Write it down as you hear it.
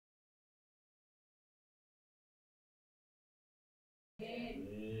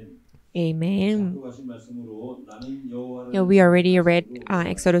Amen. Yeah, we already read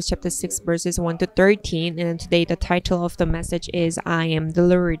Exodus chapter 6 verses 1 to 13, and today the title of the message is I am the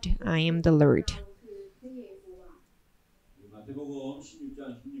Lord. I am the Lord.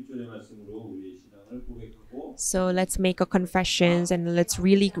 So let's make a confessions and let's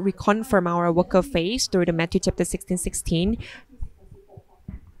really reconfirm our walk of faith through the Matthew chapter 16:16.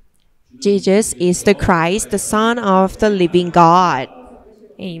 Jesus is the Christ, the Son of the living God.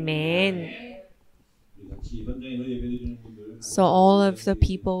 Amen. So all of the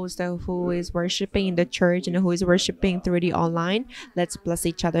people who is worshiping in the church and who is worshiping through the online, let's bless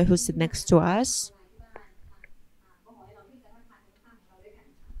each other who sit next to us.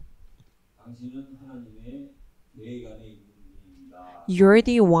 You're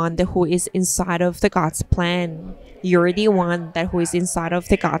the one that who is inside of the God's plan. You're the one that who is inside of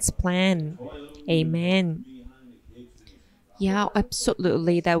the God's plan. Amen. Yeah,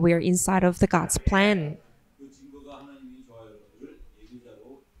 absolutely, that we're inside of the God's plan.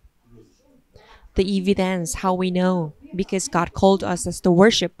 The evidence, how we know, because God called us as the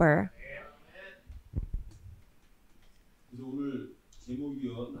worshiper.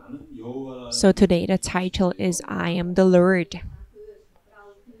 So today the title is I am the Lord.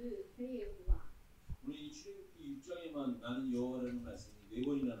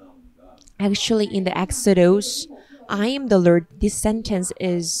 Actually, in the Exodus, I am the Lord, this sentence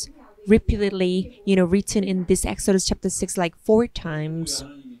is repeatedly, written in this Exodus chapter 6 like 4 times.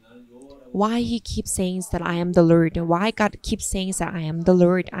 Why he keeps saying that I am the Lord? Why God keeps saying that I am the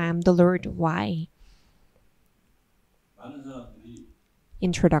Lord? I am the Lord. Why?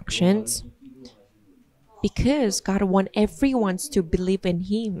 Introductions. Because God wants everyone to believe in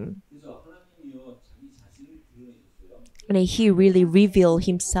Him. And He really revealed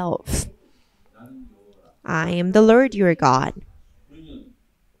Himself. I am the Lord your God.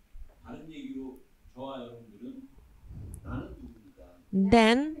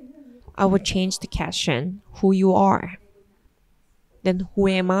 Then I will change the question, who you are. Then who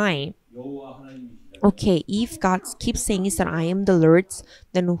am I? Okay, if God keeps saying that I am the Lord,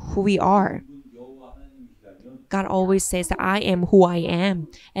 then who we are. God always says that I am who I am,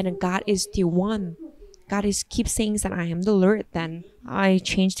 and God is the one. God keeps saying that I am the Lord, then I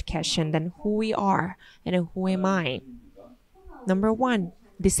change the question, then who we are, and who am I? Number 1,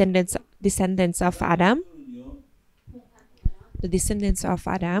 descendants of Adam. The descendants of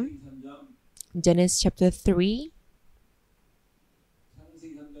Adam. Genesis chapter 3.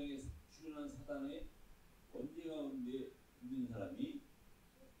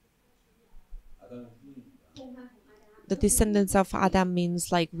 The descendants of Adam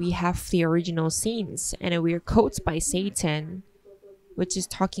means like we have the original sins and we are caught by Satan, which is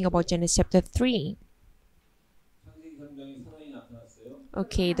talking about Genesis chapter 3.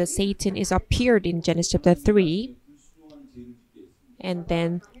 Okay, the Satan is appeared in Genesis chapter 3 and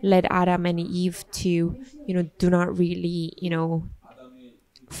then led Adam and Eve to, do not really,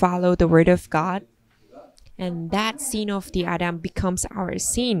 follow the word of God. And that sin of the Adam becomes our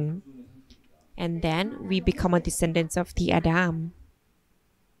sin. And then we become a descendant of the Adam.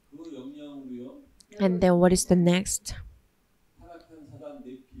 And then what is the next?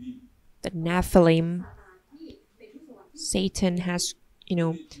 The Nephilim. Satan has,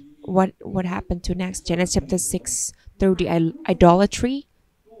 what happened to next? Genesis chapter 6, through the idolatry.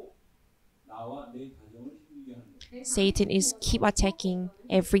 Satan is keep attacking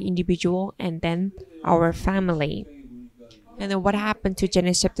every individual and then our family. And then what happened to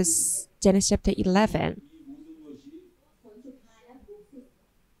Genesis chapter 11?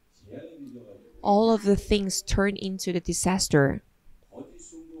 All of the things turn into the disaster.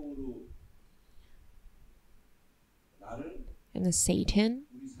 And the Satan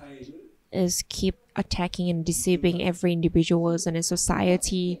is keep attacking and deceiving every individuals and a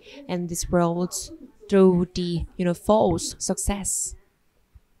society and this world through the false success.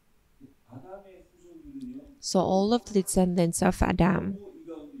 So all of the descendants of Adam,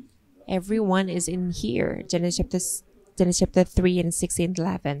 everyone is in here. Genesis chapter 3 and 6 and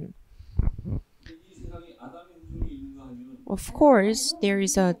 11. Of course, there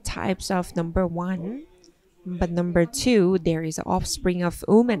is a types of number 1, but number 2, there is an offspring of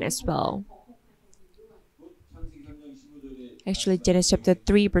woman as well. Actually, Genesis chapter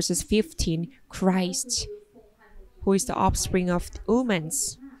 3 verses 15, Christ, who is the offspring of women.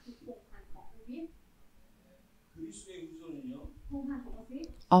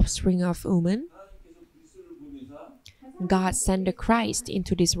 Offspring of woman. God sent the Christ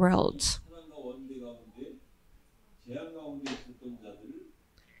into this world.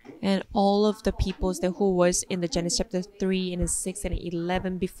 And all of the peoples that who was in the Genesis chapter 3 and 6 and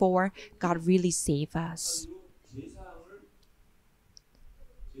 11 before, God really saved us.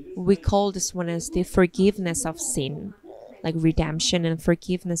 We call this one as the forgiveness of sin, like redemption and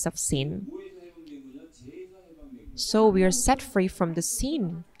forgiveness of sin. So we are set free from the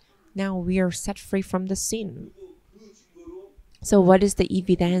sin. Now we are set free from the sin. So what is the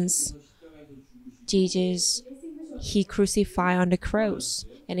evidence? Jesus, he crucified on the cross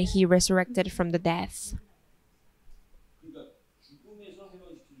and he resurrected from the death.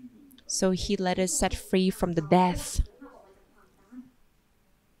 So he let us set free from the death.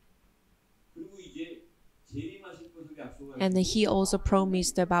 And he also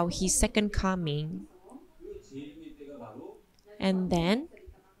promised about his second coming. And then,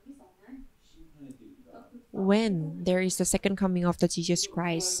 when there is the second coming of the Jesus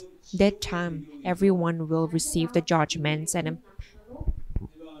Christ, that time everyone will receive the judgments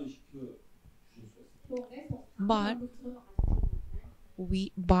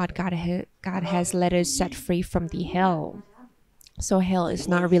but God has let us set free from the hell. So hell is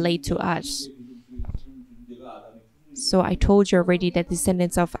not related to us. So I told you already that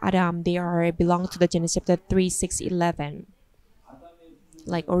descendants of Adam, they belong to the Genesis chapter 3, 6, 11.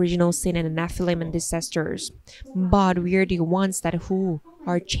 Like original sin and Nephilim and ancestors. But we are the ones that who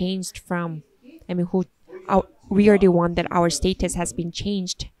are changed from, we are the one that our status has been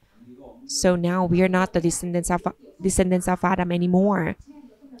changed. So now we are not the descendants of Adam anymore.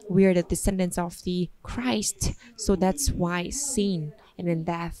 We are the descendants of the Christ. So that's why sin and then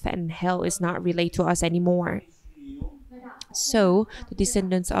death and hell is not related to us anymore. So the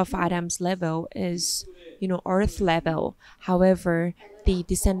descendants of Adam's level is, earth level. However, the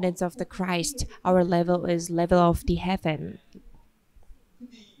descendants of the Christ, our level is level of the heaven.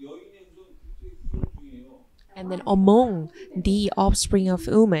 And then among the offspring of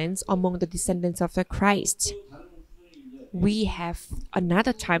humans, among the descendants of the Christ, we have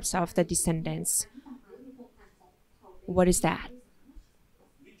another types of the descendants. What is that?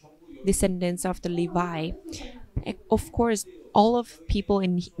 Descendants of the Levi. Of course, all of people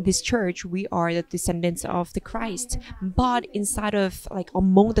in this church, we are the descendants of the Christ. But inside of,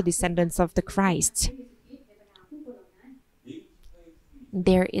 among the descendants of the Christ,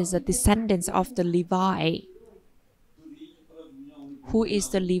 there is a descendants of the Levi. Who is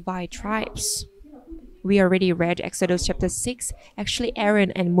the Levi tribes? We already read Exodus chapter 6. Actually,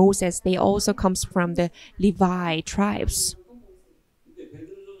 Aaron and Moses, they also comes from the Levi tribes.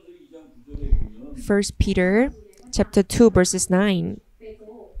 1 Peter chapter 2 verses 9.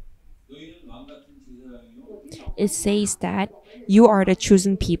 It says that you are the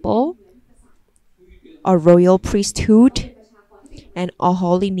chosen people, a royal priesthood, and a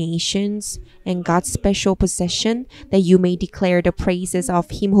holy nations, and God's special possession, that you may declare the praises of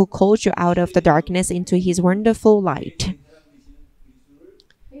him who called you out of the darkness into his wonderful light.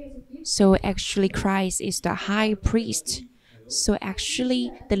 So actually Christ is the high priest. So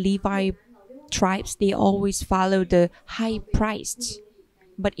actually the Levi tribes, they always follow the high priest.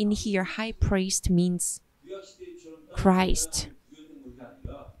 But in here, high priest means Christ.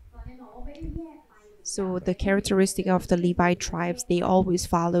 So the characteristic of the Levi tribes, they always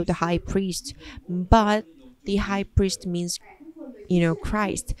follow the high priest. But the high priest means,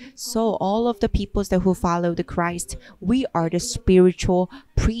 Christ. So all of the peoples that who follow the Christ, we are the spiritual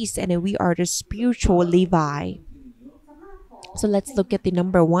priests and we are the spiritual Levi. So let's look at the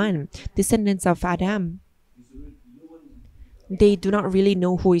number 1, descendants of Adam. They do not really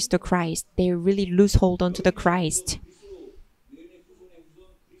know who is the Christ. They really lose hold on to the Christ.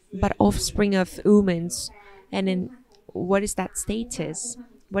 But offspring of humans, and then what is that status?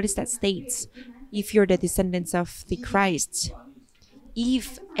 What is that states? If you're the descendants of the Christ,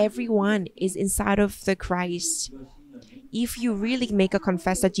 if everyone is inside of the Christ, if you really make a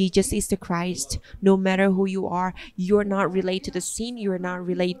confess that Jesus is the Christ, no matter who you are, you're not related to the sin, you're not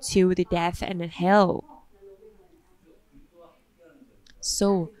related to the death and the hell.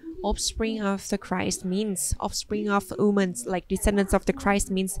 So offspring of the Christ means offspring of humans, like descendants of the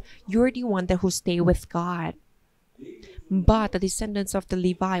Christ means you're the one that who stay with God. But the descendants of the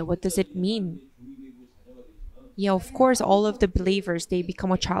Levi, what does it mean? Yeah, of course, all of the believers, they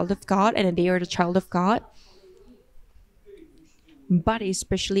become a child of God and they are the child of God. But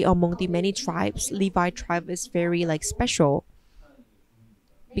especially among the many tribes, Levi tribe is very special.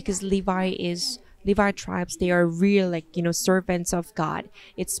 Because Levi tribes, they are real servants of God.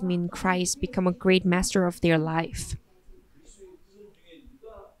 It's mean Christ become a great master of their life.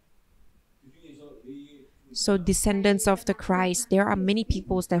 So descendants of the Christ, there are many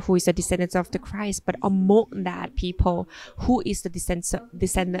peoples that who is the descendants of the Christ, but among that people, who is the descendants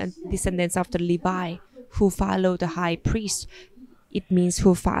of the Levi, who follow the high priest? It means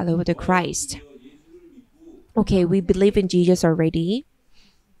who follow the Christ. Okay, we believe in Jesus already.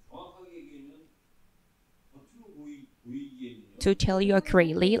 To tell you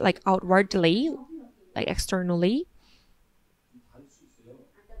accurately, like outwardly, like externally,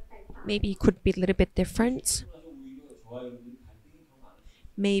 maybe it could be a little bit different.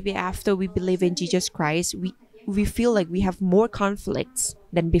 Maybe after we believe in Jesus Christ, we feel like we have more conflicts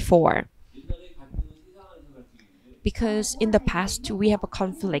than before. Because in the past, we have a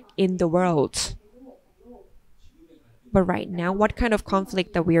conflict in the world. But right now, what kind of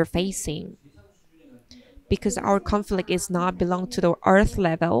conflict that we are facing? Because our conflict is not belong to the earth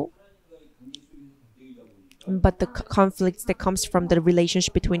level, but the conflicts that comes from the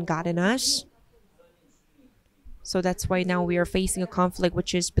relationship between God and us. So that's why now we are facing a conflict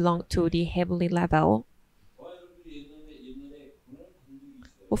which is belong to the heavenly level.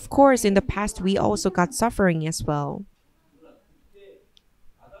 Of course, in the past, we also got suffering as well.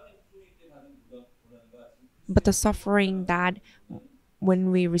 But the suffering that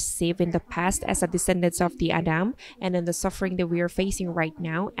when we receive in the past as a descendants of the Adam, and then the suffering that we are facing right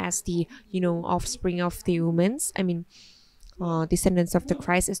now as the offspring of the humans, descendants of the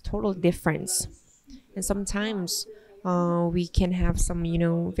Christ, is total difference. And sometimes we can have some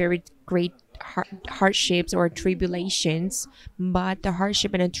very great hardships or tribulations, but the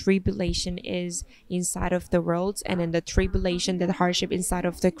hardship and the tribulation is inside of the world, and then the tribulation, the hardship inside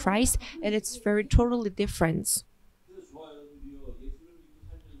of the Christ, and it's very totally different.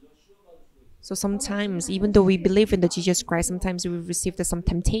 So sometimes, even though we believe in the Jesus Christ, sometimes we receive some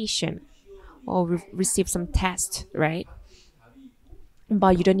temptation or we receive some test, right?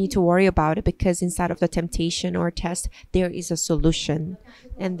 But you don't need to worry about it, because inside of the temptation or test, there is a solution.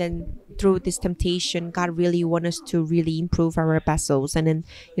 And then through this temptation, God really wants us to really improve our vessels. And then,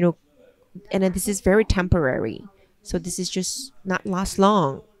 and then this is very temporary. So this is just not last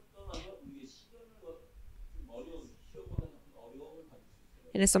long.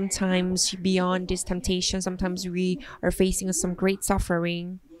 And then sometimes beyond this temptation, sometimes we are facing some great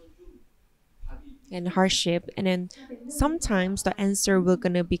suffering and hardship, and then sometimes the answer will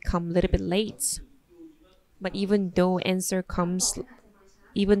gonna become a little bit late. But even though that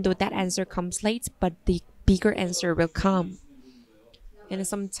answer comes late, but the bigger answer will come. And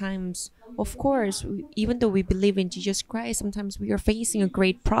sometimes, of course, even though we believe in Jesus Christ, sometimes we are facing a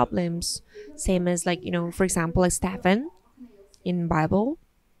great problems. Same as for example, like Stephen in Bible.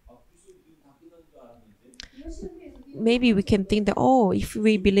 Maybe we can think that, oh, if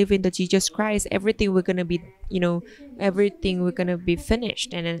we believe in the Jesus Christ, everything we're gonna be everything we're gonna be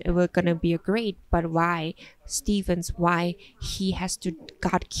finished, and then we're gonna be a great. But why why he has to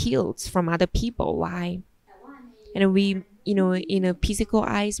got killed from other people? Why? And we in a physical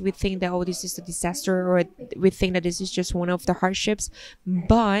eyes, we think that, oh, this is a disaster, or we think that this is just one of the hardships.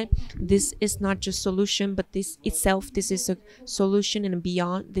 But this is not just solution, but this itself, this is a solution, and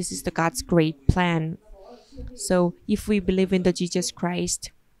beyond, this is the God's great plan. So if we believe in the Jesus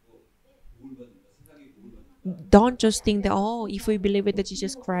Christ, don't just think that, oh, if we believe in the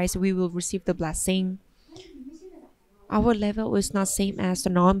Jesus Christ, we will receive the blessing. Our level is not same as the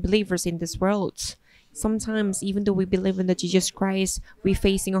non-believers in this world. Sometimes, even though we believe in the Jesus Christ, we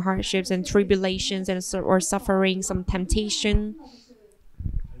facing hardships and tribulations or suffering, some temptation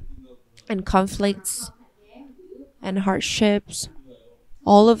and conflicts and hardships,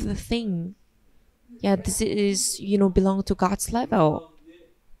 all of the thing. Yeah, this is belong to God's level.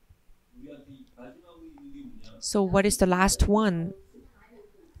 So what is the last one?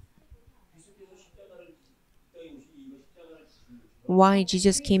 Why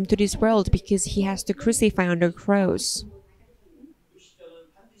Jesus came to this world? Because he has to crucify on the cross.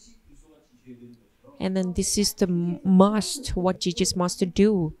 And then this is the must, what Jesus must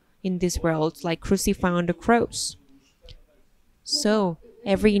do in this world, like crucify on the cross. So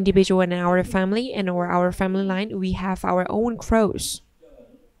every individual in our family and our family line, we have our own cross.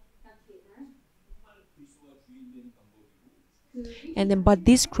 And then, but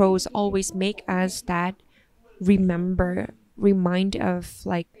this cross always make us that remind of,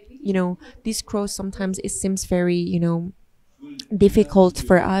 this cross sometimes it seems very difficult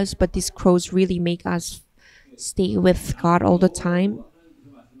for us, but this cross really make us stay with God all the time.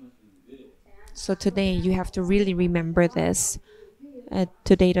 So today you have to really remember this.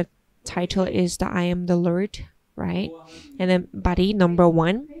 Today the title is the I am the Lord, right? And then body number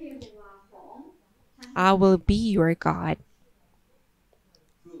 1, I will be your God.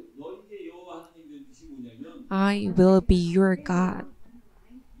 I will be your God.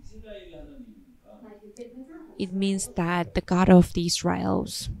 It means that the God of the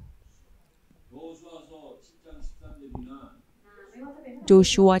Israels.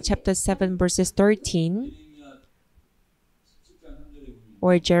 Joshua chapter 7 verses 13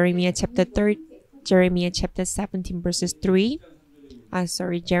 or Jeremiah chapter 17 verses 3.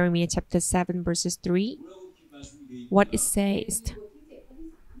 Jeremiah chapter 7 verses 3. What it says.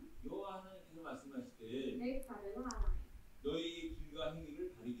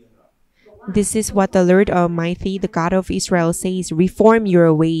 This is what the Lord Almighty, the God of Israel, says: reform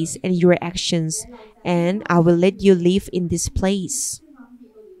your ways and your actions, and I will let you live in this place.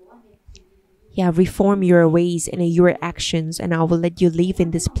 Yeah, reform your ways and your actions, and I will let you live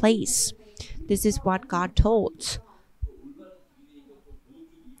in this place. This is what God told.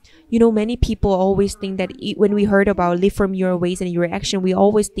 You know, many people always think that when we heard about reform your ways and your action, we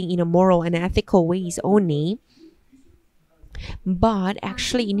always think in a moral and ethical ways only. But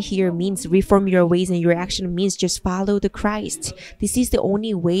actually in here means reform your ways and your action means just follow the Christ. This is the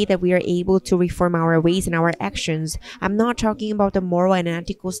only way that we are able to reform our ways and our actions. I'm not talking about the moral and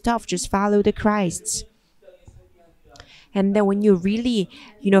ethical stuff, just follow the Christ. And then when you really,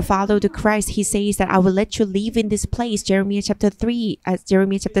 follow the Christ, he says that I will let you live in this place. Jeremiah chapter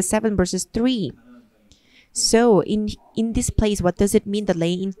 7 verses 3. So in this place, what does it mean, the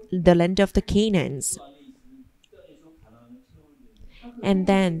land of the Canaans? And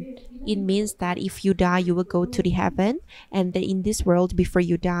then it means that if you die, you will go to the heaven. And that in this world, before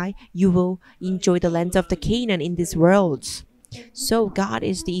you die, you will enjoy the lands of the Canaan in this world. So God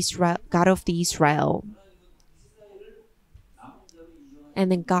is the God of the Israel.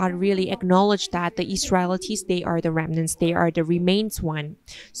 And then God really acknowledged that the Israelites, they are the remnants, they are the remains one.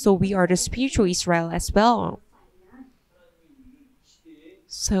 So we are the spiritual Israel as well.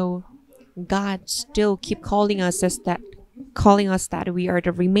 So God still keep calling us that we are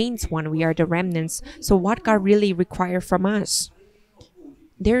the remains one, we are the remnants. So what God really require from us?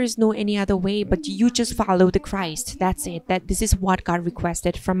 There is no any other way, but you just follow the Christ. That's it. This is what God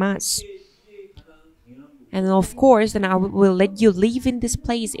requested from us. And of course, then I will let you live in this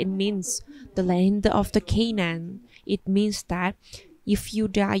place. It means the land of the Canaan. It means that if you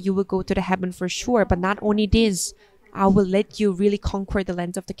die, you will go to the heaven for sure. But not only this, I will let you really conquer the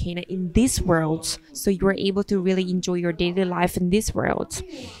land of the Canaan in this world. So you are able to really enjoy your daily life in this world.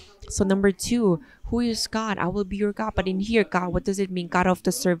 So number 2, who is God? I will be your God. But in here, God, what does it mean? God of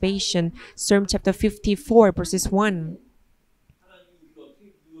the salvation. Psalm chapter 54 verses 1.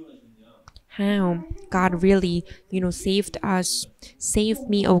 How God really, saved us. Save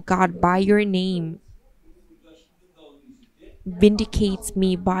me, O God, by your name. Vindicates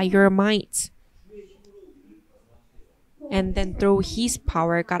me by your might. And then through his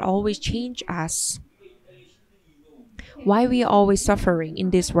power, God always change us. Why we are always suffering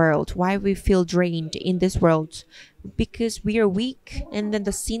in this world? Why we feel drained in this world? Because we are weak, and then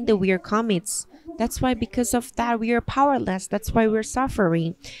the sin that we are commits. That's why, because of that, we are powerless. That's why we're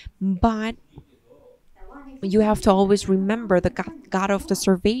suffering. But you have to always remember the God of the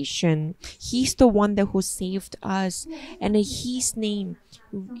salvation. He's the one who saved us, and his name,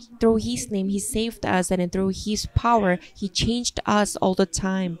 through his name, he saved us, and then through his power, he changed us all the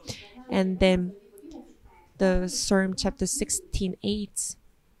time. And then the Psalm chapter 16:8.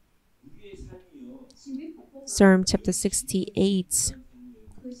 Psalm chapter 68.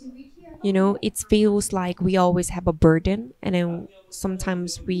 It feels like we always have a burden, and then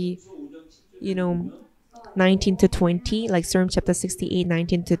sometimes we, 19 to 20, like Psalm chapter 68,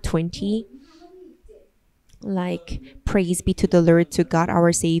 19 to 20. Like, praise be to the Lord, to God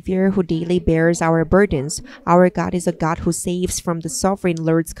our Savior, who daily bears our burdens. Our God is a God who saves from the sovereign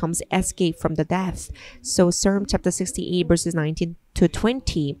Lord comes escape from the death. So Psalm chapter 68 verses 19 to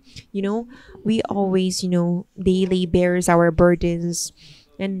 20. We always, daily bears our burdens.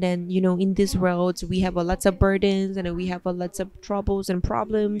 And then, in this world, we have lots of burdens, and we have lots of troubles and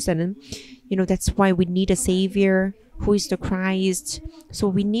problems. And then, that's why we need a Savior who is the Christ. So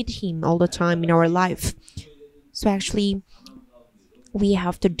we need him all the time in our life. So actually, we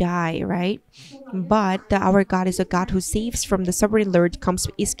have to die, right? But our God is a God who saves from the sovereign Lord, comes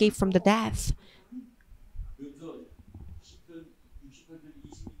escape from the death.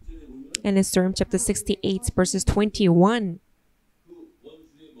 And in Psalm chapter 68 verses 21.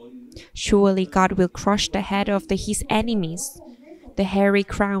 Surely God will crush the head of his enemies, the hairy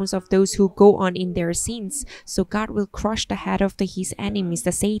crowns of those who go on in their sins. So God will crush the head of his enemies,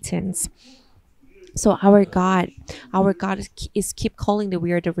 the Satans. So our God is keep calling that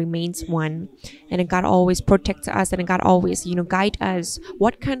we are the remains one, and then God always protects us, and then God always guide us.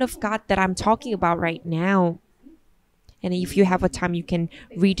 What kind of God that I'm talking about right now? And if you have a time, you can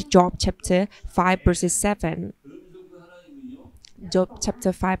read Job chapter 5 verses 7. Job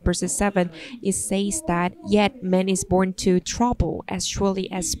chapter 5 verses 7, it says that yet man is born to trouble as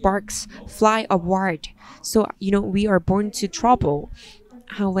surely as sparks fly upward. So we are born to trouble.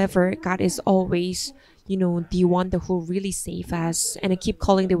 However, God is always the one that who really save us, and I keep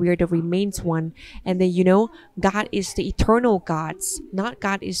calling that we are the remains one. And then God is the eternal gods, not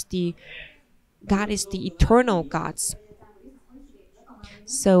God is the eternal gods.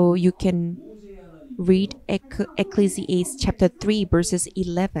 So you can read Ecclesiastes chapter 3 verses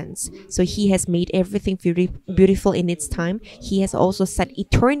 11. So he has made everything beautiful in its time. He has also set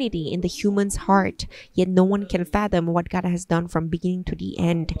eternity in the human's heart, yet no one can fathom what God has done from beginning to the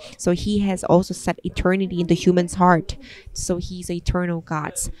end. So he has also set eternity in the human's heart. So he's eternal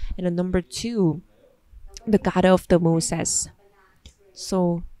God. And then number 2, the God of the Moses.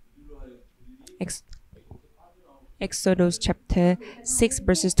 So Ex- Exodus chapter 6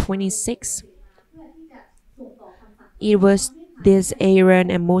 verses 26. It was this Aaron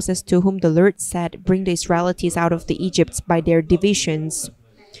and Moses to whom the Lord said, bring the Israelites out of the Egypt by their divisions.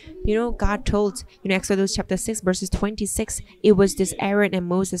 God told, Exodus chapter 6, verses 26, it was this Aaron and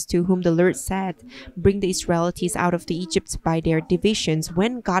Moses to whom the Lord said, bring the Israelites out of the Egypt by their divisions.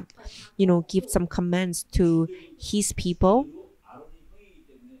 When God, gives some commands to his people,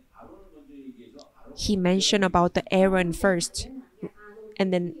 he mentioned about the Aaron first,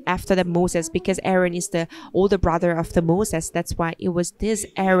 and then after that Moses, because Aaron is the older brother of the Moses. That's why it was this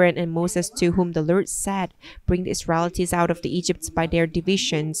Aaron and Moses to whom the Lord said, bring the Israelites out of the Egypt by their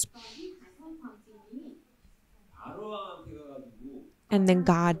divisions. And then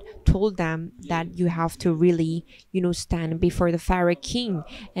God told them that you have to really, stand before the Pharaoh king,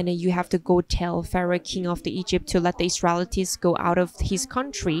 and then you have to go tell Pharaoh king of the Egypt to let the Israelites go out of his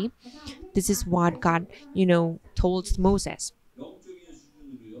country. This is what God, told Moses.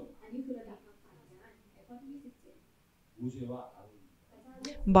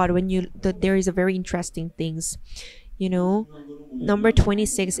 But when there is a very interesting things, number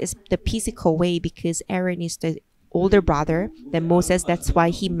 26 is the physical way, because Aaron is the older brother than Moses. That's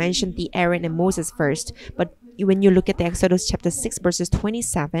why he mentioned the Aaron and Moses first. But when you look at the Exodus chapter 6 verses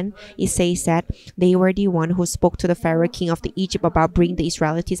 27, it says that they were the one who spoke to the Pharaoh king of the Egypt about bringing the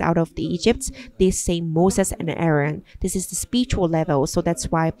Israelites out of the Egypt. This same Moses and Aaron. This is the spiritual level. So that's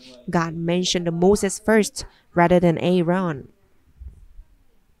why God mentioned the Moses first rather than Aaron.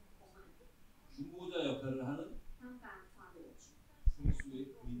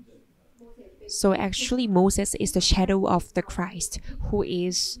 So actually, Moses is the shadow of the Christ, who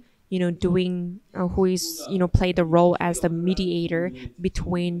is, doing, who is, play the role as the mediator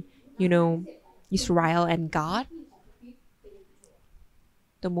between, Israel and God.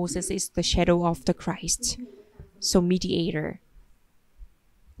 The Moses is the shadow of the Christ, so mediator.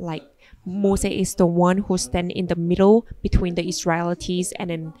 Like Moses is the one who stand in the middle between the Israelites and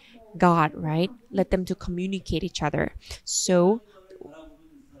then God, right? Let them to communicate each other. So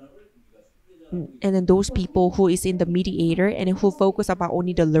and then those people who is in the mediator and who focus about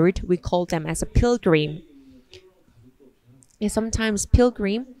only the Lord, we call them as a pilgrim. And sometimes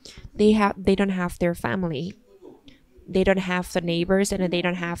pilgrim, they don't have their family, they don't have the neighbors, and they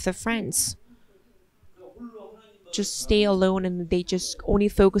don't have the friends. Just stay alone, and they just only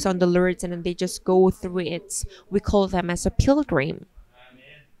focus on the Lord, and then they just go through it. We call them as a pilgrim.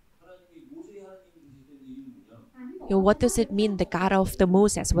 What does it mean, the God of the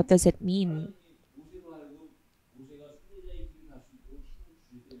Moses? What does it mean?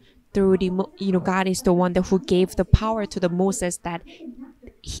 Through the God is the one that who gave the power to the Moses that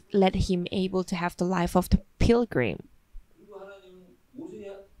led him able to have the life of the pilgrim.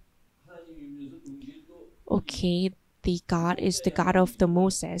 Okay, the God is the God of the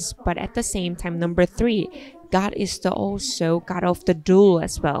Moses, but at the same time, number 3, God is the also God of the duel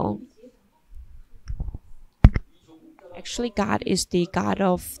as well. Actually, God is the God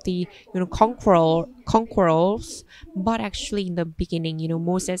of the conquerors, but actually in the beginning,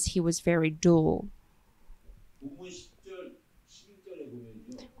 Moses, he was very dual.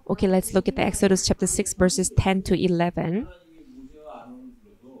 Okay, let's look at the Exodus chapter 6 verses 10 to 11.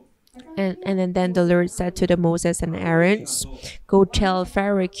 And then the Lord said to the Moses and Aaron, go tell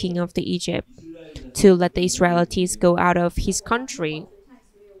Pharaoh king of the Egypt to let the Israelites go out of his country.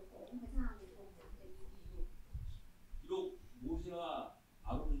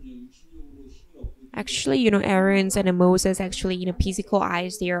 Actually, Aaron's and Moses actually, physical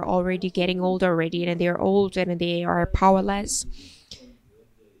eyes, they are already getting old already, and they're old and they are powerless.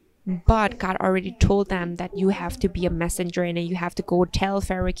 But God already told them that you have to be a messenger and you have to go tell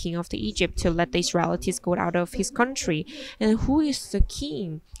Pharaoh, king of the Egypt, to let the Israelites go out of his country. And who is the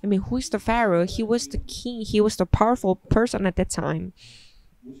king? I mean, who is the Pharaoh? He was the king. He was the powerful person at that time.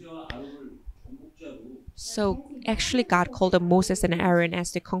 So actually, God called them Moses and Aaron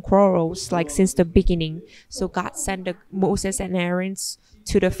as the conquerors, like since the beginning. So God sent the Moses and Aaron's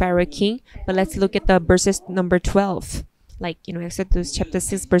to the Pharaoh king. But let's look at the verses number 12, like Exodus chapter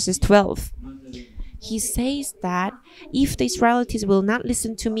 6 verses 12. He says that if the Israelites will not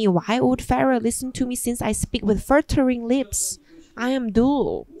listen to me, why would Pharaoh listen to me, since I speak with faltering lips? I am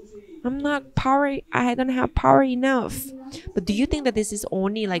dull. I'm not power. I don't have power enough. But do you think that this is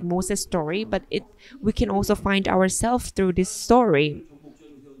only like Moses' story? But we can also find ourselves through this story.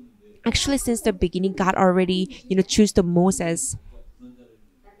 Actually, since the beginning, God already choose the Moses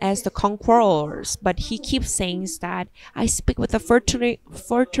as the conquerors. But he keeps saying that I speak with the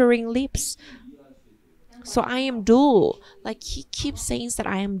faltering lips. So I am dull. Like he keeps saying that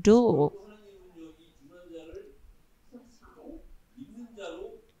I am dull.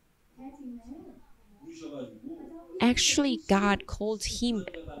 Actually, God called him,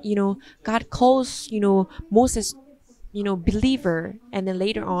 God calls, Moses, believer, and then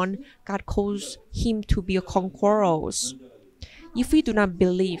later on, God calls him to be a conqueror. If we do not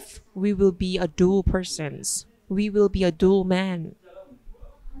believe, we will be a dual persons. We will be a dual man.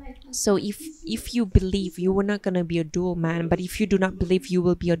 So if you believe, you are not gonna be a dual man. But if you do not believe, you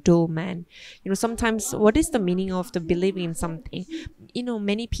will be a dual man. Sometimes what is the meaning of the believing in something?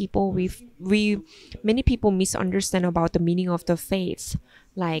 Many people many people misunderstand about the meaning of the faith.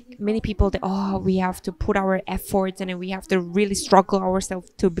 Like many people that we have to put our efforts and then we have to really struggle ourselves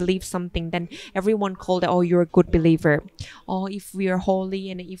to believe something. Then everyone called it, you're a good believer. If we are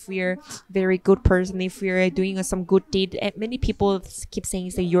holy and if we are very good person, if we are doing some good deed, many people keep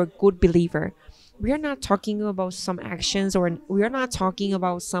saying that you're a good believer. We are not talking about some actions, or we are not talking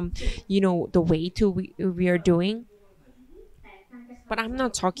about some the way to we are doing. But I'm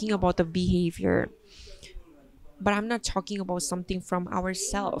not talking about the behavior. But I'm not talking about something from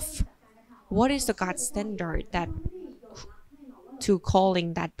ourselves. What is the God standard that to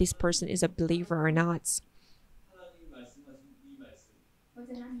calling that this person is a believer or not?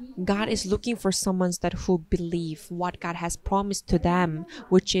 God is looking for someone that who believe what God has promised to them,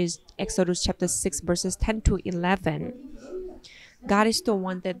 which is Exodus chapter 6 verses 10 to 11. God is the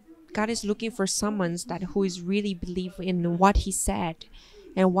one that God is looking for someone that who is really believe in what he said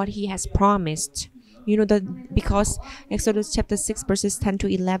and what he has promised. That because Exodus chapter 6 verses 10 to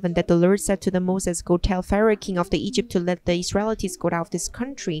 11, that the Lord said to the Moses, go tell Pharaoh king of the Egypt to let the Israelites go out of this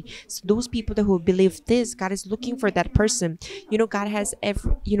country. So those people that who believe this, God is looking for that person. God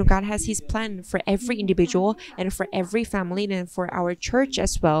has his plan for every individual and for every family and for our church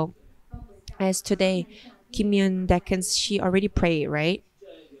as well. As today, Kim Yoon Deacons, she already prayed, right?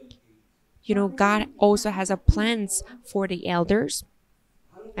 God also has a plans for the elders,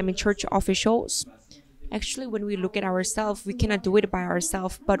 church officials. Actually, when we look at ourselves, we cannot do it by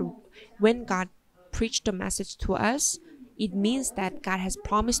ourselves. But when God preached the message to us, it means that God has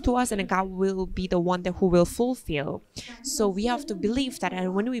promised to us and God will be the one who will fulfill. So we have to believe that.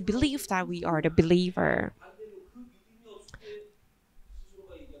 And when we believe that, we are the believer.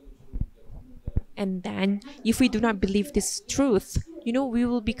 And then if we do not believe this truth, we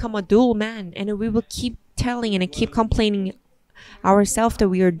will become a dual man and we will keep telling and keep complaining ourselves that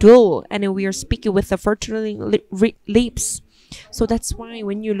we are dull and we are speaking with the faltering lips. So that's why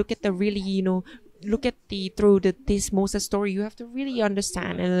when you look at the really, look at this Moses story, you have to really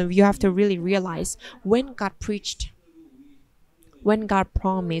understand and you have to really realize when God preached, when God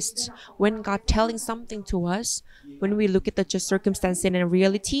promised, when God telling something to us, when we look at the just circumstance and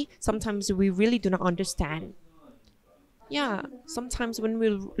reality, sometimes we really do not understand. Yeah, sometimes when we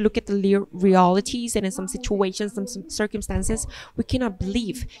look at the realities and in some situations, some circumstances, we cannot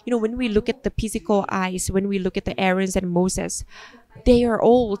believe. When we look at the physical eyes, when we look at the Aarons and Moses, they are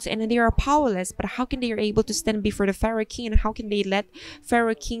old and they are powerless. But how can they are able to stand before the Pharaoh king? And how can they let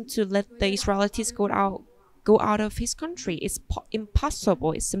Pharaoh king to let the Israelites go out of his country? It's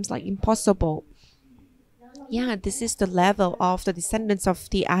impossible. It seems like impossible. Yeah, this is the level of the descendants of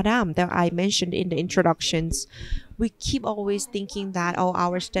the Adam that I mentioned in the introductions. We keep always thinking that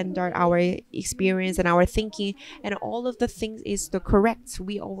our standard, our experience, and our thinking, and all of the things is the correct.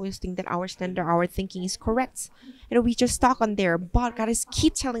 We always think that our standard, our thinking is correct, and we just stuck on there. But God is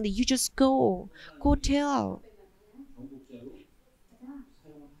keep telling that you just go tell.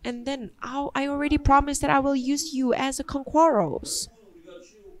 And then I already promised that I will use you as a conquerors.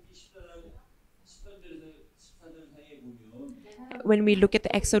 When we look at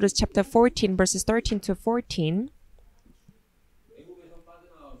the Exodus chapter 14, verses 13 to 14,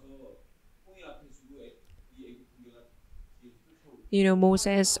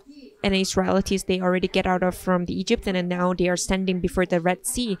 Moses and Israelites, they already get out of from the Egypt, and then now they are standing before the Red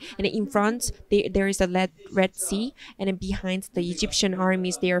Sea, and in front there is a Red Sea, and then behind the Egyptian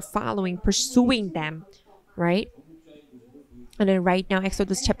armies, they are following, pursuing them, right? And then right now,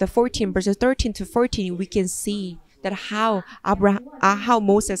 Exodus chapter 14, verses 13 to 14, we can see that how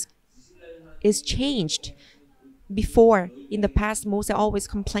Moses is changed. Before, in the past, Moses always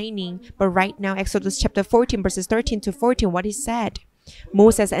complaining, but right now, Exodus chapter 14, verses 13 to 14, what he said?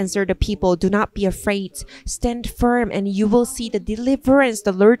 Moses answered the people, "Do not be afraid. Stand firm, and you will see the deliverance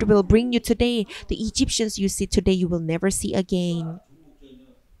the Lord will bring you today. The Egyptians you see today, you will never see again."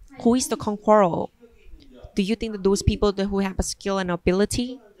 Who is the conqueror? Do you think that those people who have a skill and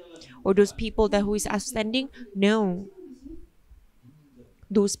ability, or those people that who is outstanding? No,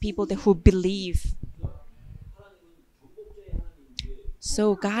 those people that who believe.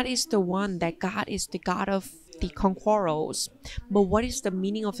 So God is the one that God is the God of the conquerors. But what is the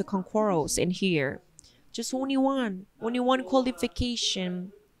meaning of the conquerors in here? Just only one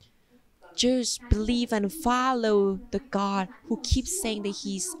qualification. Just believe and follow the God who keeps saying that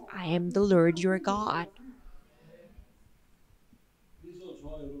I am the Lord your God.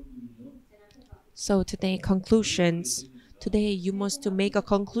 So today, conclusions. Today, you must to make a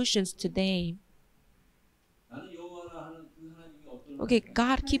conclusions today. Okay,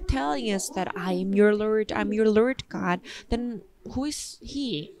 God keep telling us that I am your Lord, I'm your Lord God. Then who is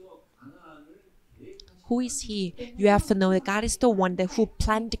He? Who is He? You have to know that God is the one that who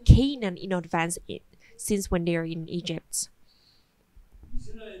planned Canaan in advance since when they are in Egypt.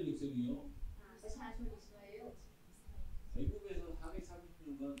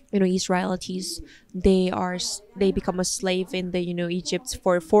 Israelites, they become a slave in the Egypt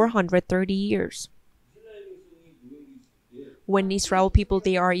for 430 years. When Israel people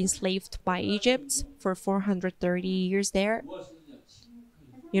they are enslaved by Egypt for 430 years there,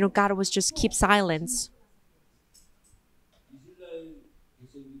 God was just keep silence.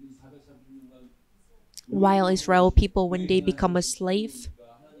 While Israel people, when they become a slave,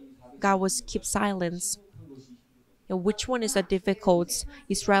 God was keep silence. Which one is the difficult?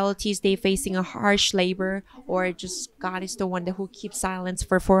 Israelites, they facing a harsh labor, or just God is the one that who keeps silence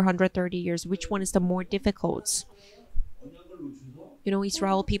for 430 years? Which one is the more difficult?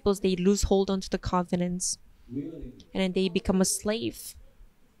 Israel peoples, they lose hold onto the covenants, and then they become a slave.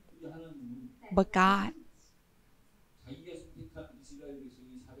 But God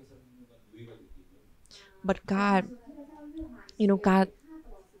God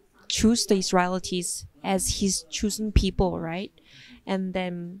choose the Israelites as His chosen people, right? And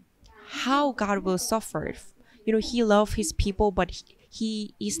then how God will suffer. He loved His people, but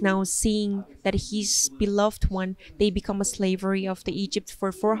He is now seeing that His beloved one, they become a slavery of the Egypt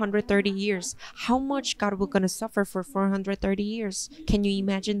for 430 years. How much God will gonna suffer for 430 years? Can you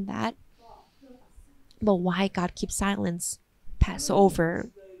imagine that? But why God keeps silence? Passover.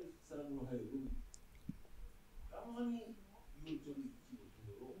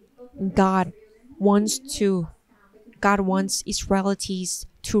 God wants Israelites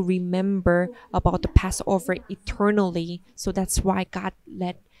to remember about the Passover eternally. So that's why God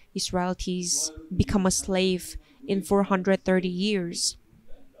let Israelites become a slave in 430 years.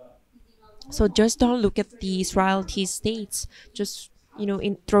 So just don't look at the Israelite states, just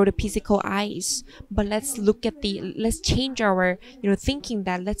through the physical eyes. But let's change our thinking,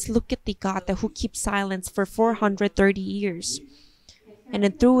 that let's look at the God that who keeps silence for 430 years. And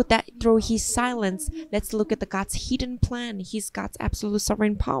then through His silence, let's look at the God's hidden plan. He's God's absolute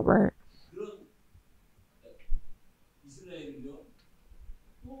sovereign power.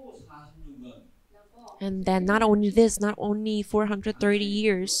 And then not only 430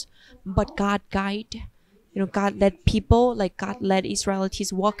 years, but God led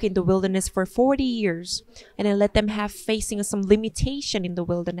Israelites walk in the wilderness for 40 years, and then let them have facing some limitation in the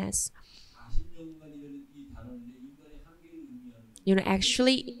wilderness.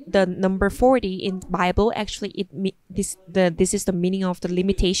 Actually, the number 40 in the Bible, actually, this is the meaning of the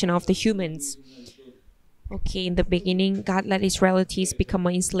limitation of the humans. Okay, in the beginning, God let Israelites become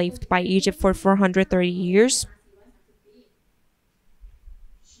enslaved by Egypt for 430 years.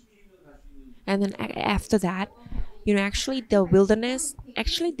 And then after that, actually the wilderness,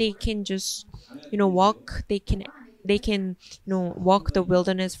 actually they can just, walk, they can they can walk the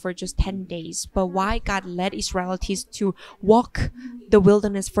wilderness for just 10 days. But why God led Israelites to walk the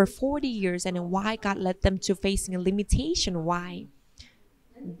wilderness for 40 years, and why God led them to facing a limitation? Why?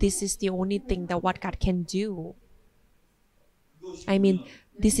 This is the only thing that what God can do. I mean,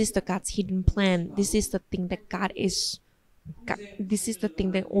 this is the God's hidden plan. This is the thing that this is the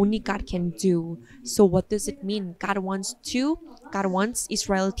thing that only God can do. So what does it mean? God wants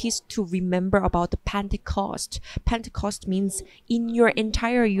Israelites to remember about the Pentecost. Pentecost means in your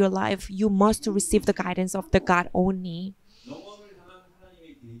entire your life, you must receive the guidance of the God only.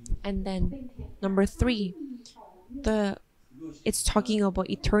 And then number 3, the it's talking about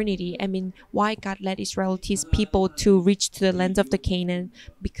eternity. I mean, why God led Israelites people to reach to the land of the Canaan?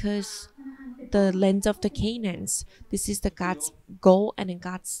 Because the land of the Canaans, this is the God's goal and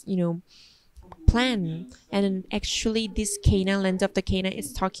God's plan. And actually this Canaan, land of the Canaan,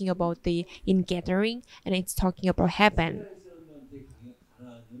 is talking about the ingathering, and it's talking about heaven.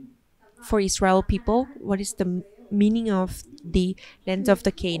 For Israel people, what is the meaning of the land of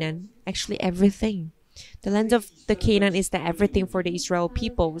the Canaan? Actually everything. The land of the Canaan is the everything for the Israel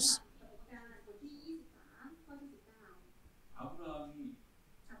peoples.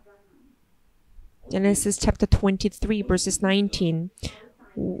 Genesis chapter 23 verses 19,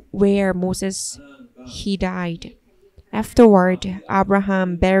 where Moses he died. Afterward,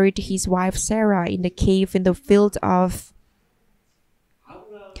 Abraham buried his wife Sarah in the cave in the field of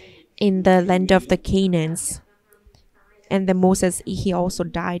in the land of the Canaans. And then Moses he also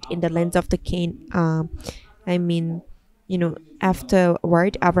died in the land of the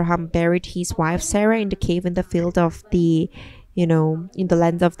afterward Abraham buried his wife Sarah in the cave in the field of the in the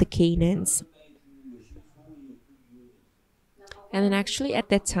land of the Canaans. And then actually at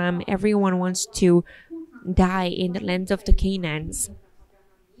that time everyone wants to die in the land of the Canaans.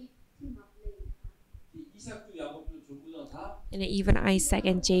 And even Isaac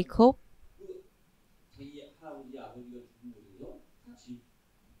and Jacob,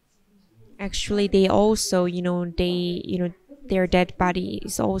 actually they also their dead body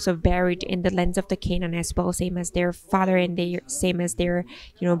is also buried in the lands of the Canaan as well, same as their father and same as their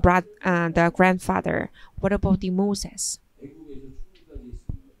the grandfather. What about the Moses?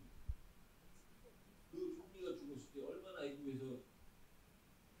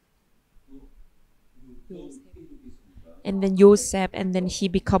 And then Joseph, and then he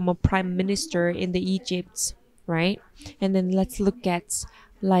become a prime minister in the Egypt, right? And then let's look at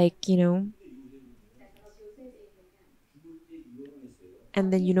and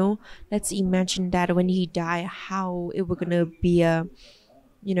then let's imagine that when he died, how it was gonna be a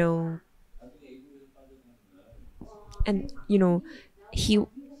and he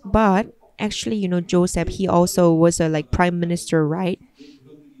but actually Joseph he also was a prime minister, right?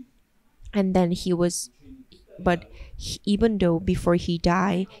 And then he was but even though before he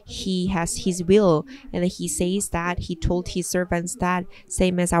died he has his will, and he says that he told his servants that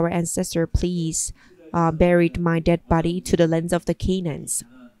same as our ancestor, please buried my dead body to the lands of the Canaans.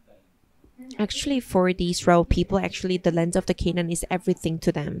 Actually for the Israel people, actually the land of the Canaan is everything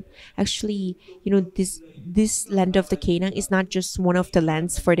to them. Actually this land of the Canaan is not just one of the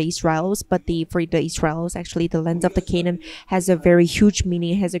lands for the Israels, but for the Israels, actually the land of the Canaan has a very huge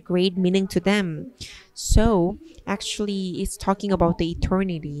meaning, has a great meaning to them. So actually it's talking about the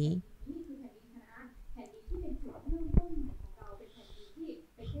eternity.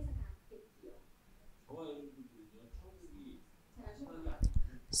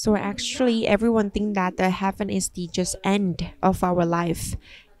 So actually everyone think that the heaven is the just end of our life,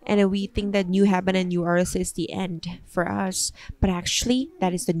 and we think that new heaven and new earth is the end for us, but actually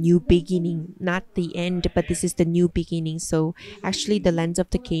that is the new beginning, not the end, but this is the new beginning. So actually the land of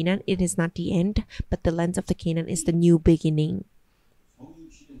the Canaan, it is not the end, but the land of the Canaan is the new beginning.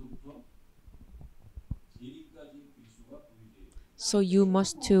 So you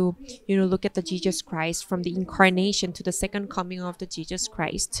must to look at the Jesus Christ from the incarnation to the second coming of the Jesus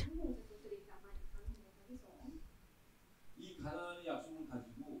Christ.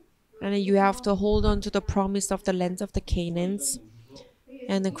 And you have to hold on to the promise of the land of the Canaans.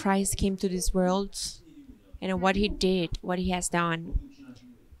 And the Christ came to this world, and what he did, what he has done,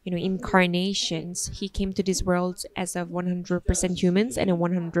 incarnations. He came to this world as a 100% humans and a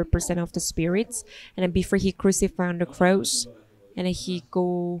 100% of the spirits. And then before he crucified on the cross, and he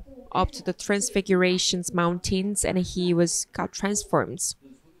go up to the Transfigurations mountains, and he got transformed.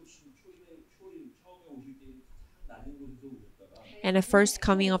 And the first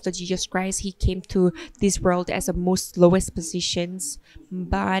coming of the Jesus Christ, he came to this world as the most lowest positions,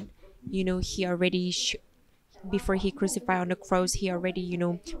 but he already before he crucified on the cross, he already,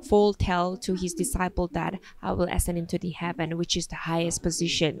 full tell to his disciple that I will ascend into the heaven, which is the highest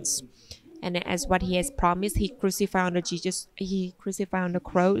positions. And as what he has promised, he crucified on the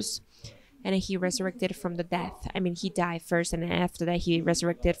cross, and he resurrected from the death. I mean, he died first, and after that, he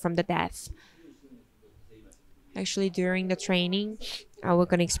resurrected from the death. Actually, during the training, I will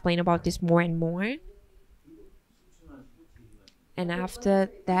gonna explain about this more and more. And after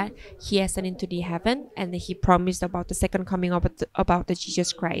that, he ascended into the heaven, and he promised about the second coming of about the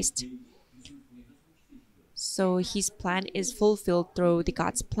Jesus Christ. So his plan is fulfilled through the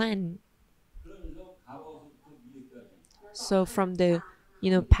God's plan. So from the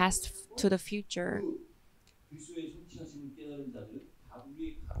past to the future.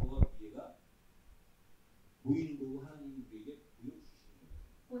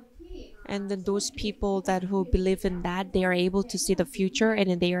 And then those people that who believe in that, they are able to see the future, and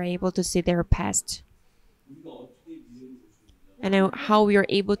then they are able to see their past. And then how we are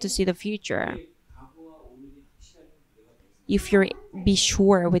able to see the future? If you're be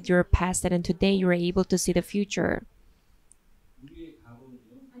sure with your past, and then today you're able to see the future.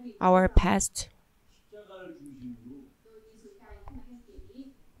 Our past,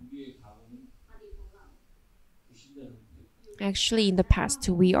 actually in the past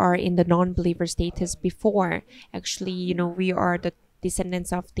we are in the non-believer status before. Actually, we are the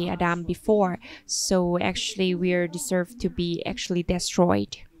descendants of the Adam before. So actually we are deserved to be actually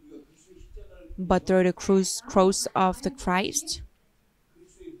destroyed. But through the cross of the Christ,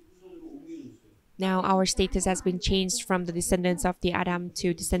 now our status has been changed from the descendants of the Adam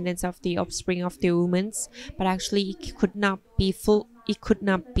to descendants of the offspring of the women. But actually it could not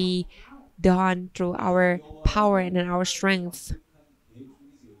be done through our power and our strength,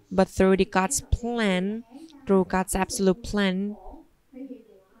 but through God's plan, through God's absolute plan,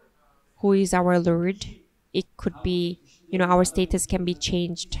 who is our Lord. It could be, our status can be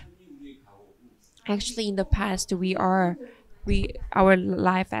changed. Actually, in the past, our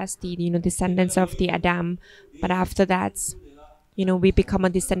life as the descendants of the Adam, but after that, we become a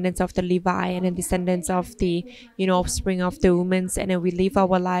descendants of the Levi and a descendants of the offspring of the women, and then we live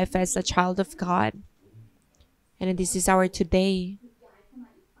our life as a child of God. And this is our today.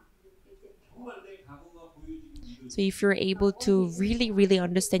 So if you're able to really, really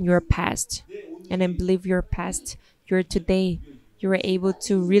understand your past and then believe your past, your today, you're able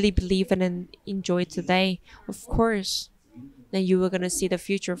to really believe and then enjoy today, of course, then you are going to see the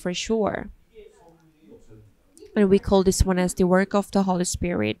future for sure. And we call this one as the work of the Holy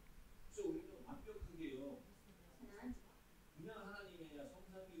Spirit.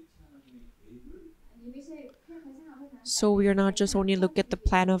 So we are not just only look at the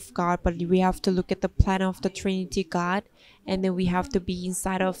plan of God, but we have to look at the plan of the Trinity God, and then we have to be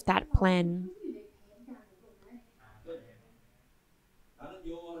inside of that plan.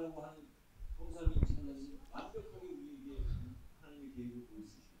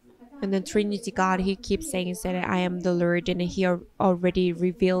 And then Trinity God, he keeps saying that I am the Lord, and he already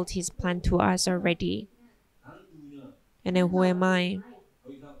revealed his plan to us already. And then who am I?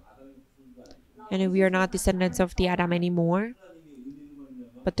 And then we are not descendants of the Adam anymore,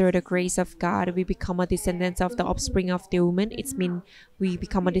 but through the grace of God, we become a descendants of the offspring of the woman. It means we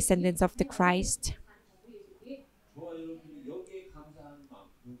become a descendants of the Christ.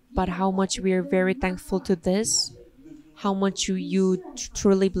 But how much we are very thankful to this, how much you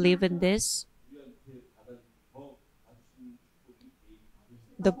truly believe in this.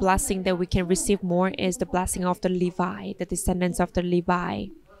 The blessing that we can receive more is the blessing of the Levi, the descendants of the Levi.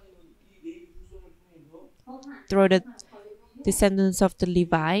 Through the descendants of the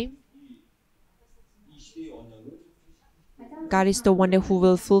Levi, God is the one who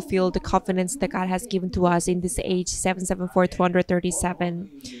will fulfill the covenants that God has given to us in this age,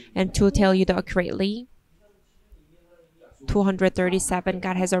 774-237. And to tell you accurately, 237,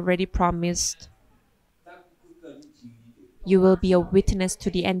 God has already promised you will be a witness to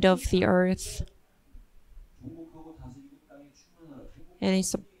the end of the earth. And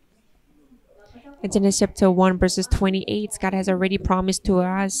in Genesis chapter 1 verses 28, God has already promised to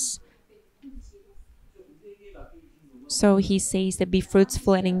us. So he says that be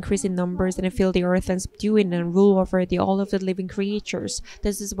fruitful and increase in numbers and fill the earth and subdue it and rule over all of the living creatures.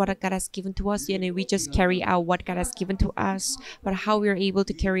 This is what God has given to us, and we just carry out what God has given to us. But how we are able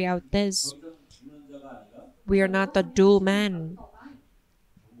to carry out this? We are not the dual man,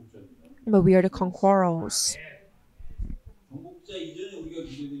 but we are the conquerors.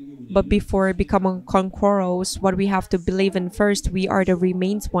 But before becoming conquerors, what we have to believe in first, we are the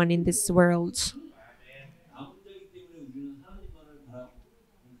remains one in this world.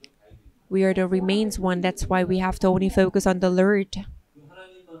 We are the remains one. That's why we have to only focus on the Lord. 그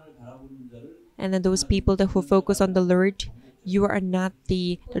하나님만을 바라보는 자를 And then those 하나님이 people that who 찾는 focus on the 자라고 Lord, you are not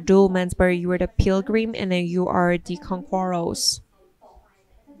the dolmens, but you are the pilgrim, and then you are the conquerors.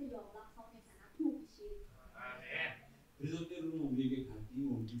 그래서 때로는 우리에게 갈등이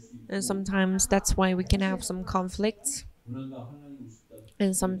올 수 And 있고 sometimes that's why we can have some conflicts. 고난과 환난이 올 수 있다.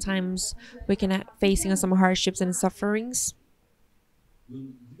 And sometimes we can have facing some hardships and sufferings.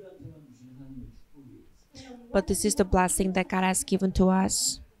 그건 우리한테만 주신 하나님의 축복이에요. But this is the blessing that God has given to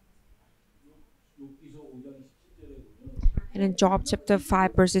us. 욥기서 5장 17절에 보면 And in Job chapter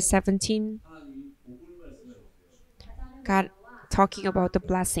 5 verses 17, 하나님이 복을 말씀하셨어요. God talking about the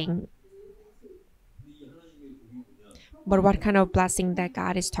blessing. 근데 이 하나님의 복이 뭐냐? But what kind of blessing that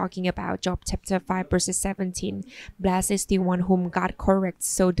God is talking about? Job chapter 5 verses 17. Blessed is the one whom God corrects,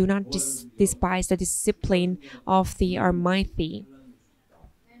 so do not despise the discipline of the Almighty.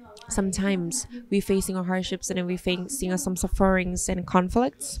 Sometimes we're facing our hardships and then we're facing some sufferings and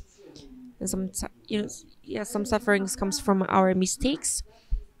conflicts. And some sufferings comes from our mistakes.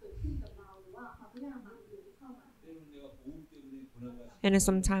 때로는 내가 복음 때문에 고난과 And then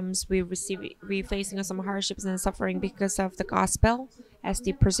sometimes we're facing some hardships and suffering because of the gospel as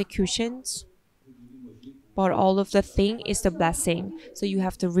the persecutions. 누린 것이 But all of the thing is the blessing. So you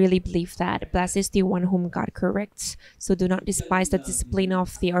have to really believe that. Blessed is the one whom God corrects. So do not despise the discipline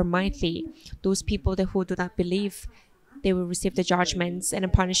of the Almighty. Those people that who do not believe, they will receive the judgments and the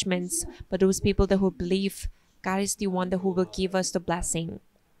punishments. But those people that who believe, God is the one that who will give us the blessing.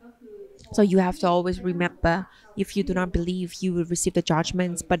 So you have to always remember, if you do not believe, you will receive the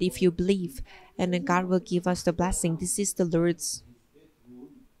judgments. But if you believe, and then God will give us the blessing. This is the Lord's.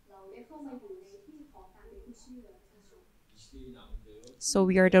 So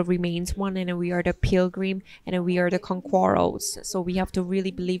we are the remains one, and we are the pilgrim, and we are the conquerors. So we have to really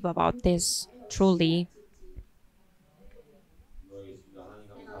believe about this truly. 기도하겠습니다.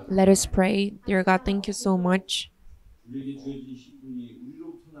 하나님 감사합니다. Let us pray. Dear God, thank you so much. 우리에게 주어진 신분이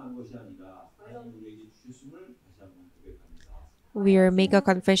우리로부터 난 것이 아니라 하나님 우리에게 주셨음을 다시 한번 고백합니다. We are make a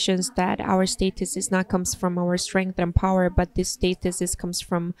confessions that our status is not comes from our strength and power, but this status is comes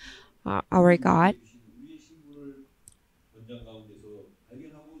from our God. 주신 우리의 신분을 현장 가운데서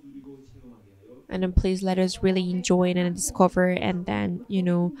발견하고 누리고 체험하게 하여 And then please let us really enjoy it and discover, and then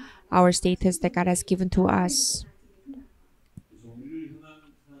our status that God has given to us. 그래서 우리를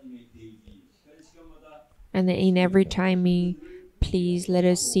향한 하나님의 계획이 시간마다 And in every time please let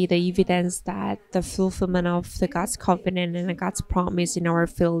us see the evidence that the fulfillment of the God's covenant and God's promise in our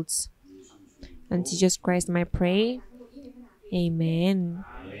fields. And Jesus Christ, I pray. Amen.